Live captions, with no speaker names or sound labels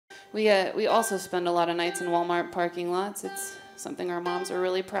We also spend a lot of nights in Walmart parking lots. It's something our moms are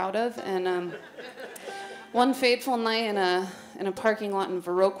really proud of. And one fateful night in a parking lot in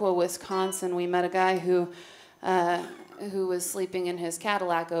Viroqua, Wisconsin, we met a guy who was sleeping in his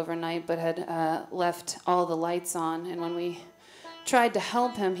Cadillac overnight, but had left all the lights on. And when we tried to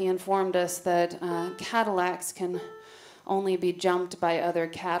help him, he informed us that Cadillacs can only be jumped by other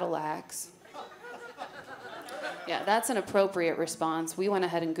Cadillacs. Yeah, that's an appropriate response. We went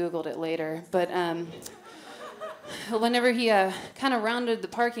ahead and Googled it later. But whenever he kind of rounded the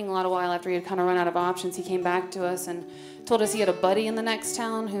parking lot a while after he had kind of run out of options, he came back to us and told us he had a buddy in the next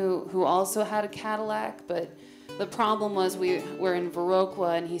town who also had a Cadillac. But the problem was we were in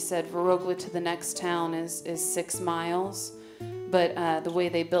Viroqua, and he said Viroqua to the next town is 6 miles. But the way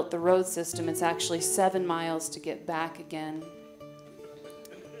they built the road system, it's actually 7 miles to get back again.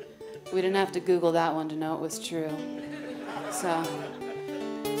 We didn't have to Google that one to know it was true. So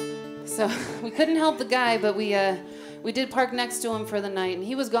we couldn't help the guy, but we did park next to him for the night, and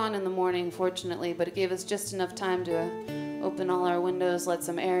he was gone in the morning, fortunately, but it gave us just enough time to open all our windows, let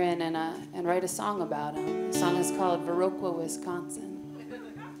some air in, and write a song about him. The song is called Viroqua, Wisconsin.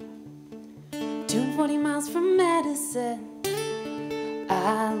 240 miles from Madison,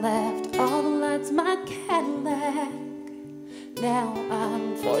 I left all the lights in my Cadillac. Now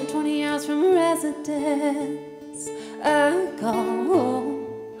I'm 420 hours from residence. I go home.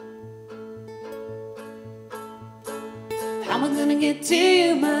 How am I gonna get to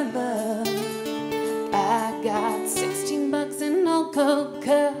you, my love? I got 16 bucks in old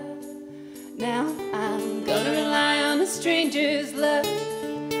coca. Now I'm gonna rely on a stranger's love.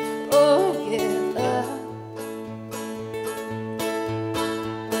 Oh yeah, love.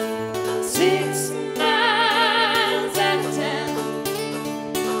 6 miles out of town,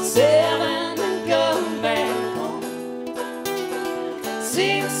 7 to go back home.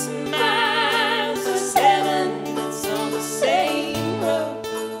 6 miles to 7, it's on the same road.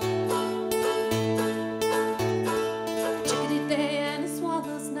 Chickadee day and a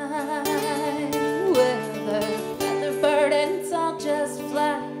swallow's night, weather, feather bird, and it's all just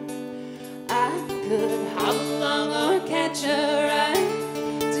fly. I could hop along or catch a ride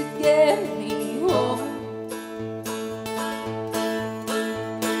to get me home.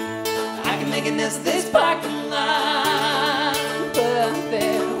 I can make a nest this parking lot, but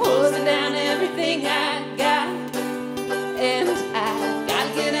they're hosing down everything I got. And I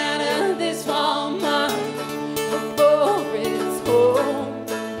gotta get out of this Walmart before it's home.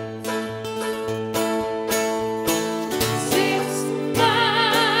 6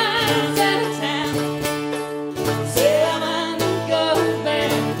 miles out of town, 7 to go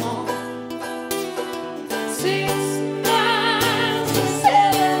back home. 6 miles to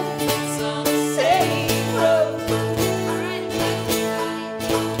 7, it's on the same road.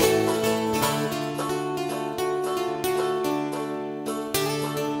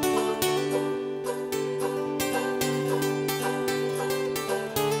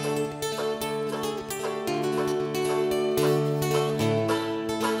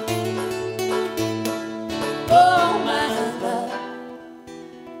 Oh, my love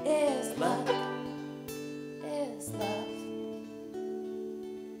is love, is love.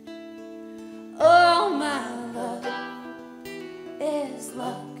 Oh, my love is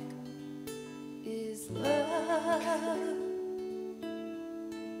luck, is love.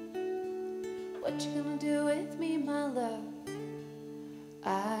 What you gonna do with me, my love?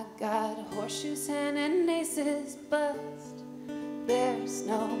 I got horseshoes and an aces bust. There's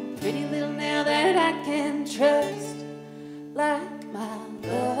no pretty little nail that I can trust like my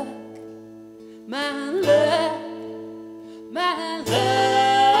luck, my luck, my love.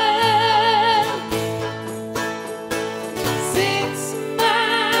 6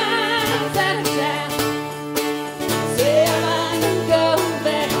 miles out of town, 7 to go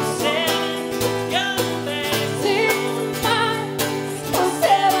back, 7 to go back. 6 miles or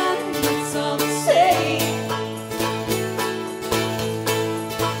 7, it's all the same.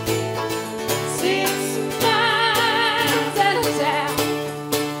 6 miles out of town,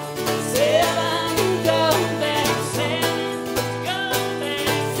 7 to go back, 7 to go back.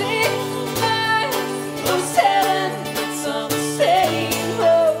 6 miles or 7, it's on the same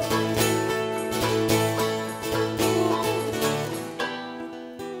road.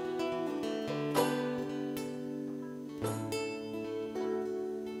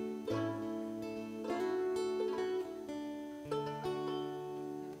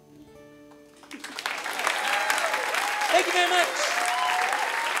 Thank you very much.